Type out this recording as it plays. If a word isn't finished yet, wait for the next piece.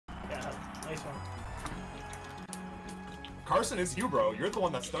Nice one. Carson is you, bro. You're the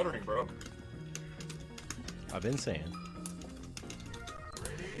one that's stuttering, bro. I've been saying.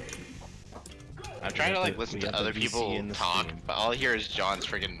 I'm trying to like listen to other people talk, but all I hear is John's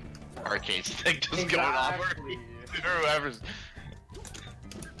freaking arcade stick just going off. Whoever's.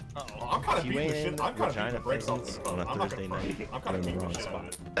 Well, I'm kind of beating the shit. I'm kind of beating the brakes off this phone. I'm not gonna front. I'm kind of beating the shit out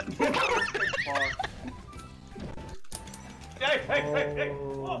of it. Hey!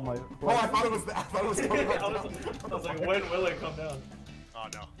 Oh my! Oh, I thought it was. I thought it was coming back down. I was like, when will it come down? Oh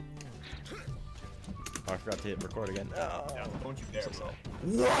no. Oh, I forgot to hit record again. Oh, Yeah, don't you dare, bro.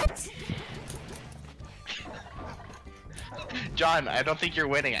 What? John, I don't think you're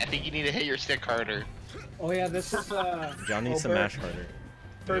winning. I think you need to hit your stick harder. Oh yeah, this is John needs to mash harder.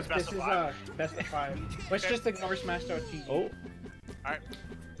 First, this is best of 5. Let's just ignore Smash.tv. Oh. Alright.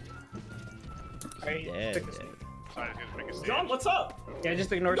 Alright, Yeah. pick a stick. Sorry, I was gonna make a John, what's up? Yeah,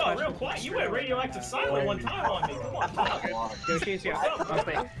 just ignore You got Smash. real quiet. You went radioactive silent one time on me. Come on, talk. Yoshi's here. What's up, I'll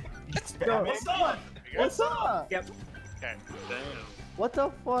play. What's up? What's up? Yep. Okay. Damn. What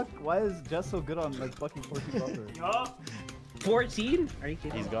the fuck? Why is Jess so good on like fucking 14 buffer? Yup. 14? Are you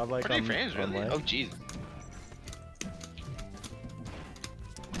kidding? He's got like Pretty frames, really? left. Oh, jeez.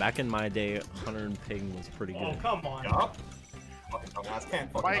 Back in my day, 100 ping was pretty good. Oh, come on. Yup. Fucking dumbass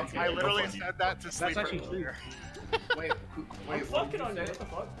can't fucking. Mike, I literally said that to sleep. That's actually true. Wait, I'm fucking on you. What the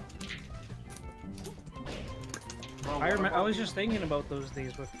fuck? I was just thinking about those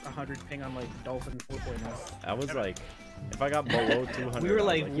days with 100 ping on like Dolphin 4.0. I was like, if I got below 200, We were I was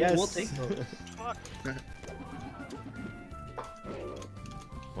like, yes. we'll take those.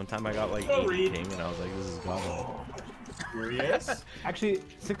 One time I got like Go 8 read. ping, and I was like, this is gone. Serious? Actually,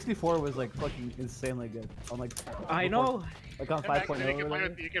 64 was like fucking insanely good. On like. I know. Like on Yeah, back 5.0. then you or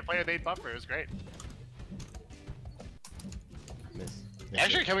could play with 8 buffer. It was great. Miss.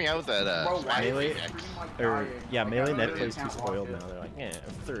 Actually, coming out with that Smash Melee, Mix. or yeah, Melee net plays too spoiled now. They're like, yeah,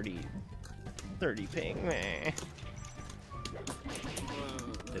 30 ping. Meh.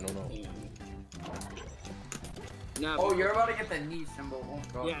 They don't know. No. Oh, you're about to get the knee symbol. Oh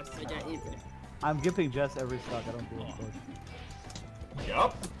god. Yes, I got it. I'm gifting Jess every stock. I don't do it.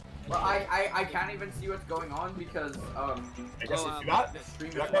 Yup. Well, I can't even see what's going on because I guess if you got the it.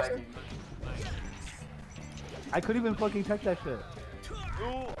 stream You is got Carson? lagging. I couldn't even fucking tech that shit.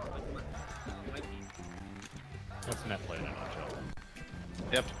 What's net play in a nutshell?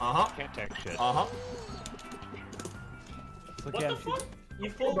 Yep. Uh huh. Can't tech shit. Uh huh. It's What okay, the I'm fuck? You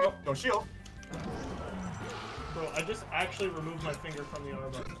Oh, pulled. bro, no shield. Bro, I just actually removed my finger from the R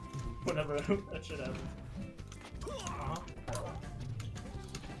button. Whenever that shit happens.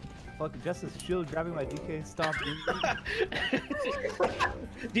 Fuck, Jess's shield grabbing my DK. Stop.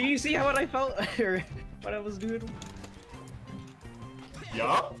 Do you see how I felt or what I was doing?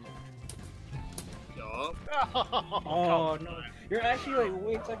 Yup. Yup. Oh no, you're actually like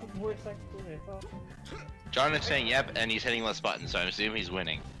way second more second than I thought. John is saying yep, and he's hitting less buttons, so I assume he's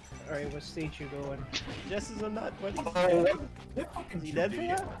winning. All right, what stage you going? Jess is a nut. What is he dead for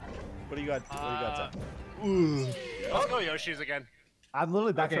that? What do you got? What do you got? Zach? Let's go Yoshi's again. I'm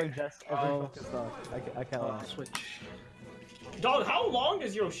literally backtracking Okay. Jess every fucking stock. I can't lie. Switch. Dog, how long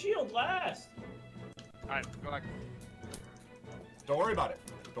does your shield last? Alright, go back. Don't worry about it.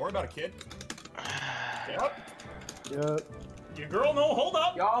 Don't worry about it, kid. Yep. Yeah. Your girl, no, hold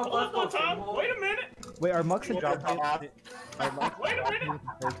up. Y'all Hold up one fucking time. hold. Wait a minute. Wait, are Mux and Hold Drop on. Are Mux Wait a minute. and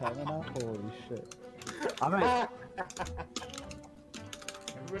Drop now? Holy shit. I'm at.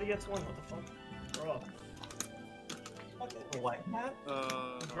 Everybody gets one. What the fuck? Grow up. Like that?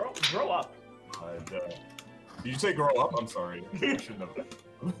 Grow up. Did you say grow up? I'm sorry. I shouldn't have.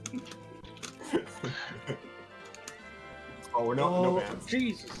 Oh, we're no bans.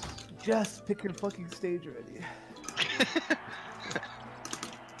 Jesus. Jess, pick your fucking stage already.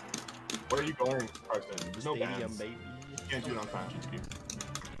 Where are you going, Carson? There's no Stadium, bans. baby. You can't do it on Smash.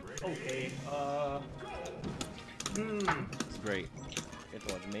 Okay. It's great. Get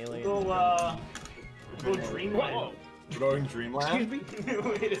to watch Melee. Go Dreamland. We're going Dreamland? Excuse me.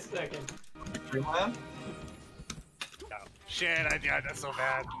 Wait a second. Dreamland? Shit, that's so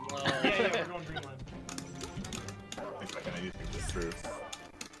bad. Yeah, we're going Dreamland. Wait a second, I need to think this through.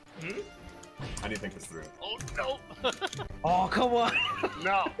 I need to think this through. Oh no! Oh come on.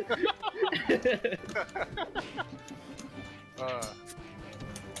 No!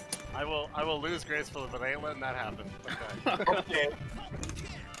 I will lose gracefully, but I ain't letting that happen. Okay. Okay.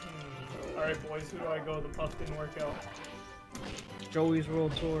 Alright, boys, who do I go? The puff didn't work out. Joey's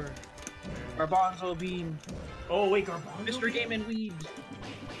World Tour. Garbanzo Bean. Oh, wait, Garbanzo? Mr. Game and Weed.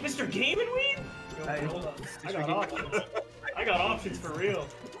 Mr. Game and Weed? Yo, hold up. I got options. I got options for real.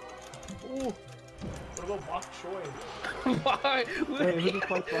 Ooh. What about bok choy? Why? Wait, who the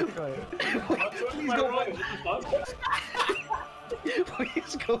fuck's Bok Choy? Bok choy, Please am I go wrong? Is it bok?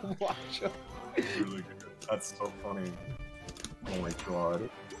 Please go watch him. Really good. That's so funny. Oh my god.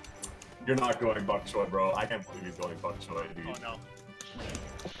 You're not going bok choy, bro. I can't believe he's going bok choy, dude. Oh no.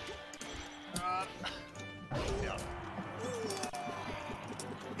 Yeah.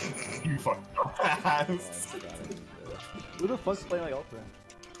 You fucking ass. Who the fuck's playing like Ultra?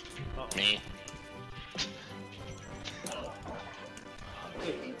 Me.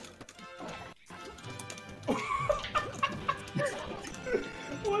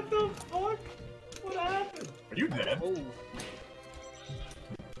 What the fuck? What happened? Are you dead? Oh.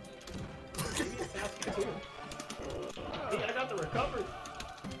 Hey, I got the recovery.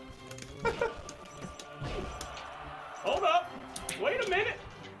 Hold up. Wait a minute.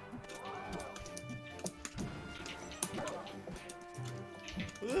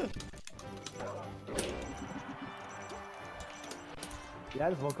 Yeah, I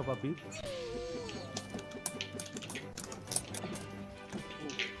just woke up upbeat.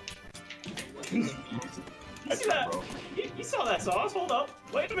 You see that? You saw that sauce? Hold up.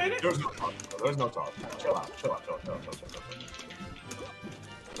 Wait a minute. There's no talk, bro. There's no talk. Chill out, chill out, chill out, chill out, chill out,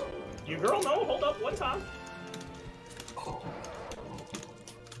 chill out. You girl, no. Hold up. One time. Oh.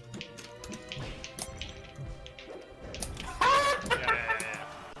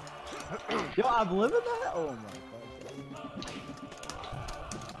 Yo, I'm living that? Oh my god.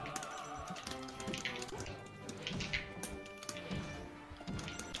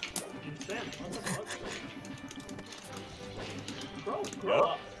 Grow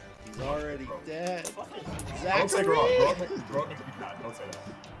up. He's already dead. Don't say grow up. Grow up makes me mad. Don't say that.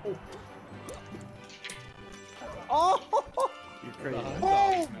 Oh! You're crazy.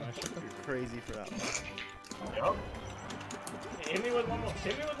 Oh! You're crazy for that one. Yup. Hit me with one more.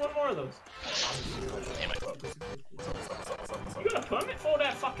 Hit me with one more of those. You got a permit for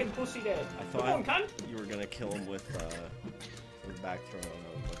that fucking pussy there. I Come on, thought cunt. you were gonna kill him with back throw and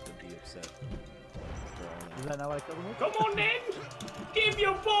I was about to be upset. Is that not what I killed him with? Come on then. Give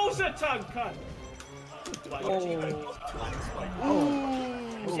your balls a tug, cunt.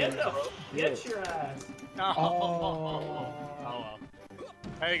 Get your ass. Oh well.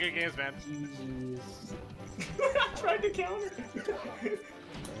 Hey, good games, man. I tried to counter.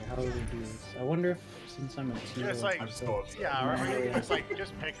 How do we do this? I wonder if since I'm a 2 Just like, I'm so upset. yeah, or we can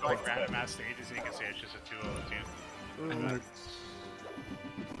just pick like random ass stages so you can say it's just a 2-0-2. I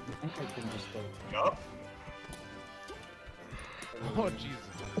think I can just go. Yup. Oh Jesus.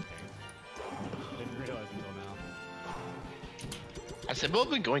 Didn't realize until now. Has Sybil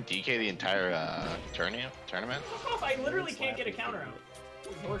been going DK the entire tournament? Fuck off, I literally can't get a counter out.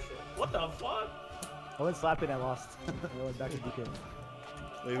 This is horseshit. What the fuck? I went slapping, I lost. I went back to DK.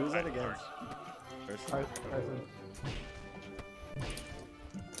 Wait, who's that against? Carson.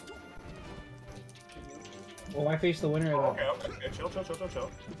 Oh, I faced the winner of that. Okay. Chill.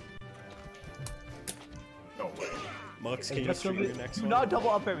 No way. Mux, can you stream your next Do one? not double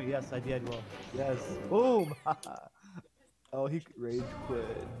up at me. Yes, I did well. Yes. Boom! Oh, he rage quit.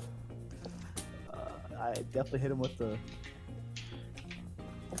 I definitely hit him with the...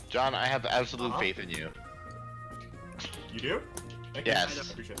 John, I have absolute faith in you. You do? Thank Yes. you. I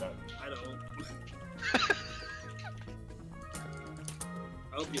appreciate that. I don't.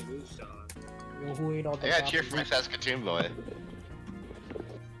 I hope you lose, John. Yo, who ate all the I got cheer for my Saskatoon boy.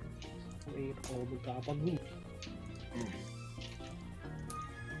 Who ate all the gabagool?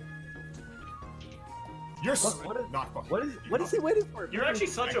 You're What not fucking. What is he waiting for? You're actually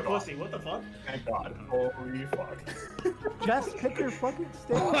such a pussy. What the fuck? Thank God. Holy fuck. Just pick your fucking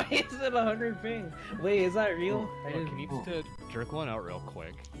stage. Why is it 100 ping? Wait, is that real? Look, he needs to jerk one out real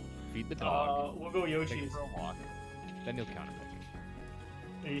quick. Feed the dog. We'll go Take Yoshi's. it for a walk. Then he'll counter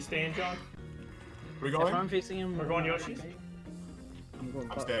pick. Are you staying, John? We If going? I'm facing him, We're going Yoshi's? I'm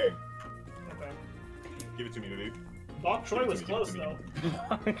going. I'm staying. Okay. Give it to me, dude. Bok choy was close, though.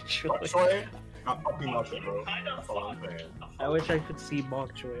 Bok choy? Not fucking lucky, bro. Kinda That's all I'm saying. I wish I could see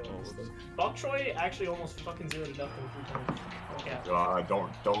bok choy honestly. Bok choy actually almost fucking zeroed it up in 3 times. Okay.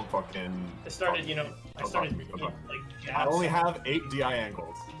 Don't fucking. I started, I started, like, I only have 8 DI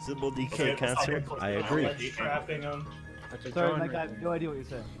angles. Sybil Okay, DK let's cancer. not get I close. agree. Ledge trapping him. Sorry, Mike, I have no idea what you're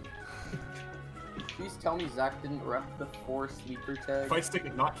saying. Please tell me Zach didn't rep the 4 sleeper tag. Fight stick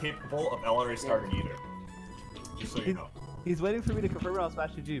is not capable of LRA starting either. Just so you know. He's waiting for me to confirm it on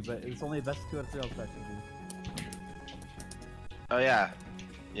Smash GG, but it's only a best of 2 out of 3 on Smash GG. Oh yeah.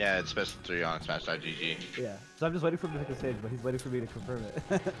 Yeah, it's best of 3 on Smash.gg. Yeah, so I'm just waiting for him to pick the stage, but he's waiting for me to confirm it.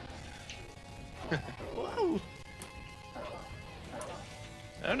 Whoa!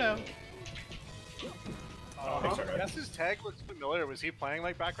 Oh no. Jess's tag looks familiar. Was he playing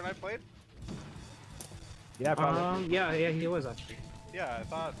like back when I played? Yeah, probably. Yeah, he was actually. Yeah, I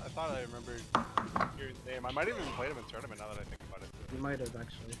thought I remembered hearing his name. I might have even played him in tournament now that I think about it. He might have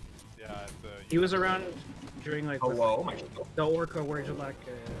actually. Yeah, he was around during like the Orca Warriors like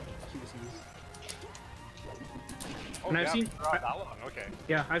QCs. Oh, and I've seen that long. Okay.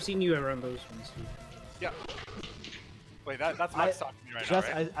 Yeah, I've seen you around those ones too. Yeah. Wait, that's not stopping me right now,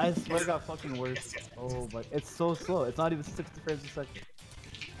 right? I swear to God, fucking worse. Oh, but it's so slow. It's not even 60 frames a second.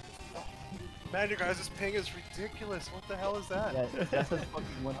 Man, you guys, this ping is ridiculous. What the hell is that? Yeah, that's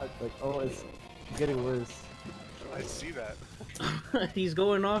fucking 100. Like, oh, it's getting worse. I see that. He's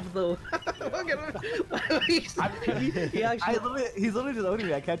going off though. Look at him. He's literally just owning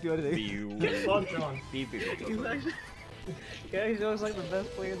me. I can't do anything. Get fun, John. He's actually. Yeah, he's always like the best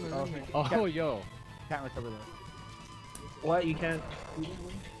player in the room. Oh, yo. Can't recover that. What? You can't.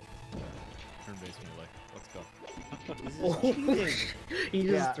 Turn base when you like. Let's go. He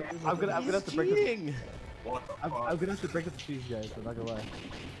just I'm gonna have to break up. I'm gonna have to break up the cheese, guys. I'm not gonna lie.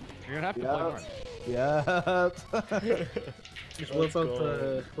 You're gonna have to play more. Yep. Just whip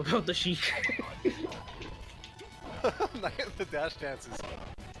out the sheik. The dash dances.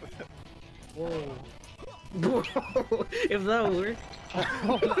 Whoa. If that worked.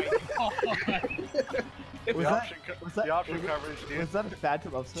 The option coverage, dude. Was that a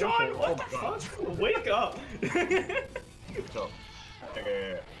phantom upset? John, what the fuck? Wake up! So,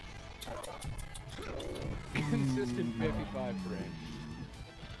 Consistent 55 frames.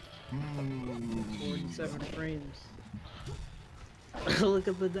 47 frames. Look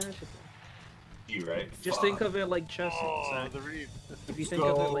at the dash. You right? Just think of it like chess. The read. If you think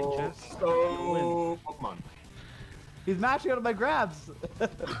of it like chess, so Pokemon. He's matching out of my grabs.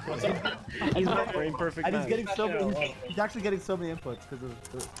 He's not frame perfect. And he's getting so many. He's actually getting so many inputs because of.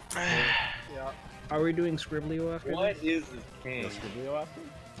 Yeah. Are we doing Scriblio after? What is this game? Scriblio after?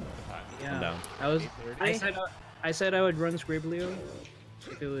 Yeah. I said I would run Scriblio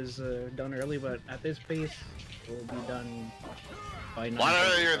if it was done early, but at this pace, it will be done by 9. One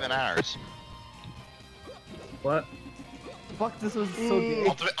earlier than ours. What? Fuck, this was so good.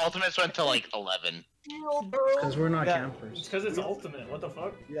 Ultimates went to like 11. Because we're not campers. It's because it's ultimate. What the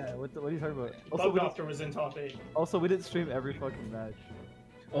fuck? Yeah, what are you talking about? Bug Doctor was in top 8. Also, we didn't stream every fucking match.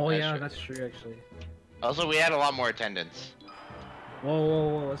 Oh yeah, that's true actually. Also, we had a lot more attendance.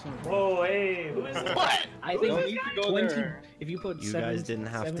 Whoa, that's not. Whoa, hey, who is that? What? I think need to go 20. there. If you put You 70, guys didn't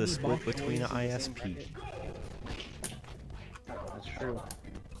have to split between an ISP. That's true.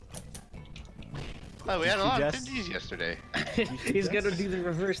 Oh, we had a lot of Jess? attendees yesterday. He's gonna do the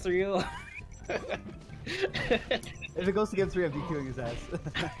reverse 3-0. If it goes to game 3, I'm DQing his ass.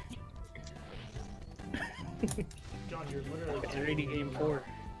 John, you're literally. It's already game 4.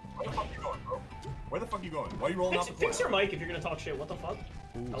 Where the fuck you going, bro? Where the fuck you going? Why are you rolling out the Fix your mic if you're gonna talk shit. What the fuck?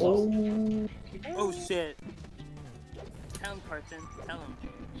 Oh shit. Tell him, Carson. Tell him.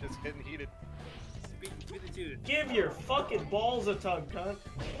 Just getting heated. Speak the dude. Give your fucking balls a tug, cunt.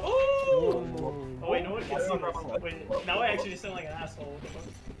 Oh! Oh wait, no one can see this. Wait, now I actually just sound like an asshole.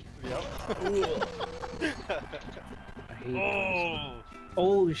 Yep. I hate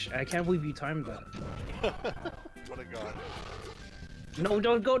oh, I can't believe you timed that. What a god. No,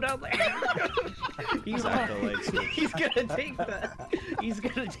 don't go down there. He's gonna take that. He's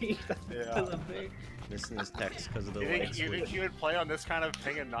gonna take that. Yeah. Missing his text because of the You light think switch. you would play on this kind of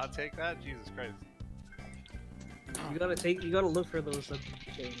thing and not take that? Jesus Christ. You gotta look for those.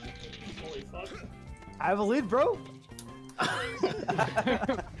 Holy fuck. I have a lead, bro.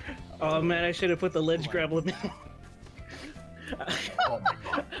 Oh man, I should have put the ledge grab limit. Oh my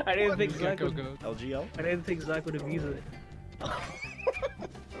god. I didn't think Zach would. LGL? I didn't think Zach would abuse it.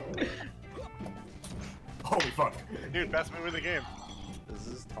 Holy fuck. Dude, best move of the game. This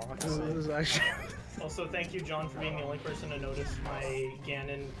is toxic. This is actually. Also, thank you, John, for being the only person to notice my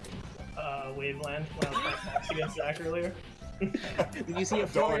Ganon waveland when I was playing Fox against Zach earlier. Did you see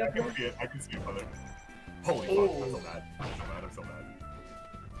it Don't fly worry, I up? can see it. I can see it, brother. Holy fuck, I'm so bad. I'm so bad.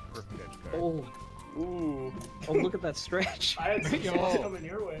 Perfect edge guard. Oh. Ooh. Oh, look at that stretch. I had some shots coming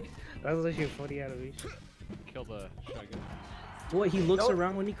your way. That was actually a funny animation. Kill the shotgun. What, he looks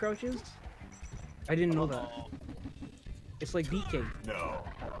around when he crouches? I didn't know that. It's like DK. No.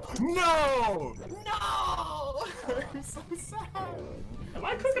 No! No! I'm so sad. Am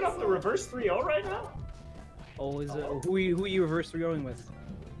I cooking up the reverse 3-0 right now? Oh, is it? Who are you reverse 3-0ing with?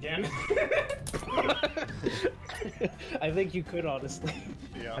 Again? I think you could, honestly.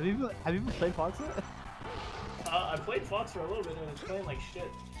 Yeah. Have you even played Fox yet? I played Fox for a little bit and it's playing like shit.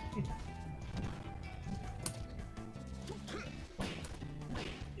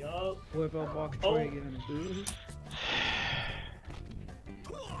 Yo. out. Whip out box Oh. Troy again.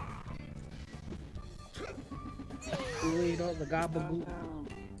 Kool-Aid all the gabagool.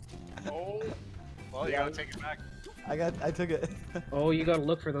 Oh. Well, you gotta take it back. I took it. Oh, you gotta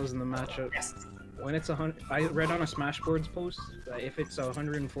look for those in the matchup. Yes. When it's 100, I read on a Smashboards post that if it's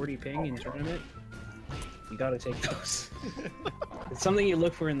 140 ping in tournament, you gotta take those. It's something you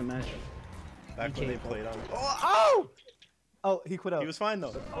look for in the matchup. Back when they played on. Oh! Oh, he quit out. He was fine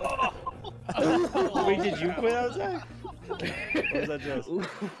though. Wait, did you quit out, Zach? Or was that just?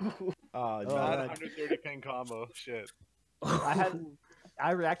 Oh, Bad no. 130 ping combo. Shit.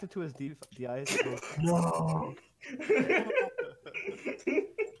 I reacted to his DI. No.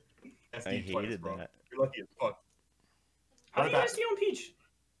 I hated that. You're lucky as fuck. How do you guys steal Peach?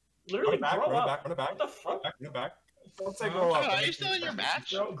 Literally, grow up. Run it back. What the fuck? Run it back. Don't say grow up. Are you still in your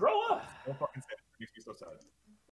match? Grow up. Don't fucking